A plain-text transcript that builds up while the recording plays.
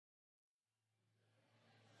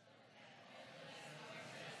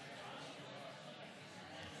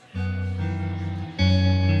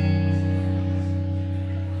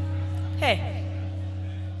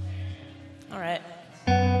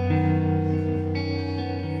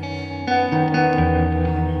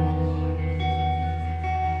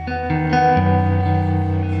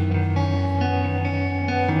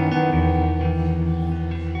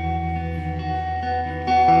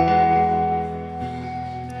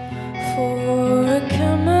For a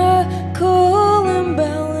chemical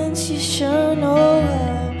imbalance, you sure know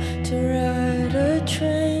how to ride a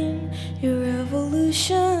train. Your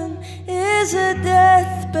revolution is a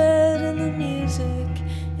deathbed, and the music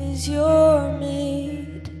is your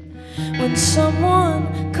maid. When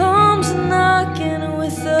someone comes knocking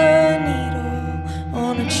with a needle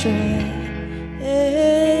on a tray,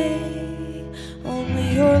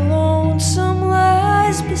 only your lonesome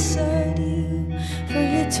lies beside you, for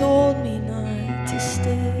you told me not to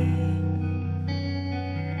stay.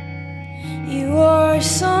 You are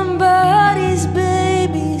somebody's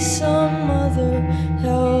baby, some mother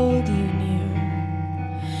held you near.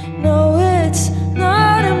 No, it's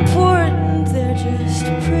not important, they're just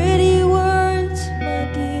pretty words, my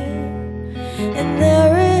dear. And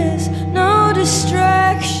there is no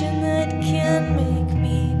distraction that can make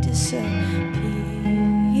me disappear.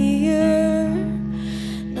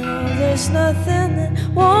 No, there's nothing that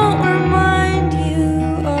won't remind you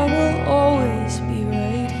I will always be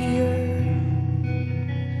right here.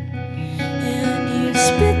 And you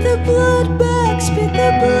spit the blood back,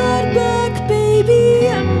 baby.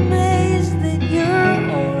 I'm amazed that you're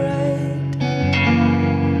alright.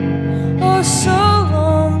 Oh, so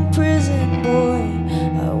long, prison boy,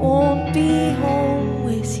 I won't be home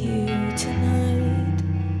with you tonight.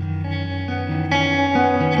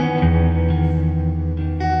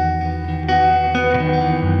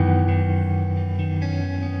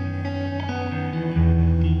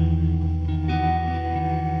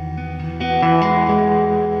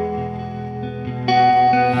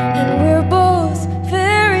 And we're both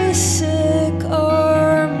very sick,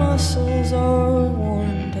 our muscles are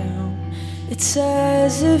worn down. It's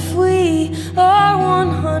as if we are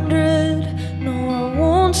 100. No, I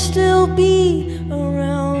won't still be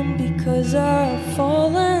around because I've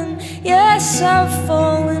fallen. Yes, I've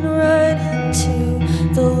fallen right into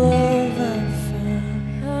the love I've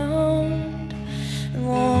found. And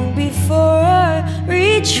long before I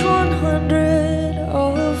reach 100,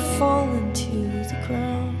 I'll have fallen to the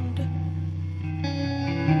ground.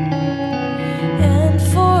 And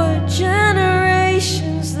for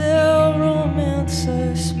generations they'll romance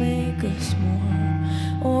us, make us more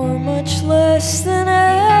or much less than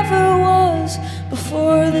ever was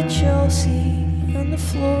before the Chelsea and the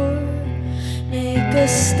floor. Make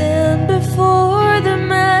us stand before the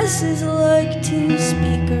masses like two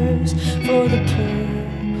speakers for the poor.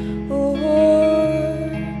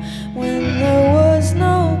 When there was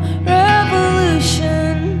no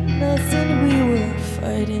revolution, nothing we were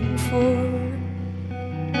fighting for.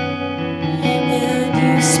 And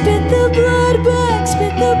you spit the blood back,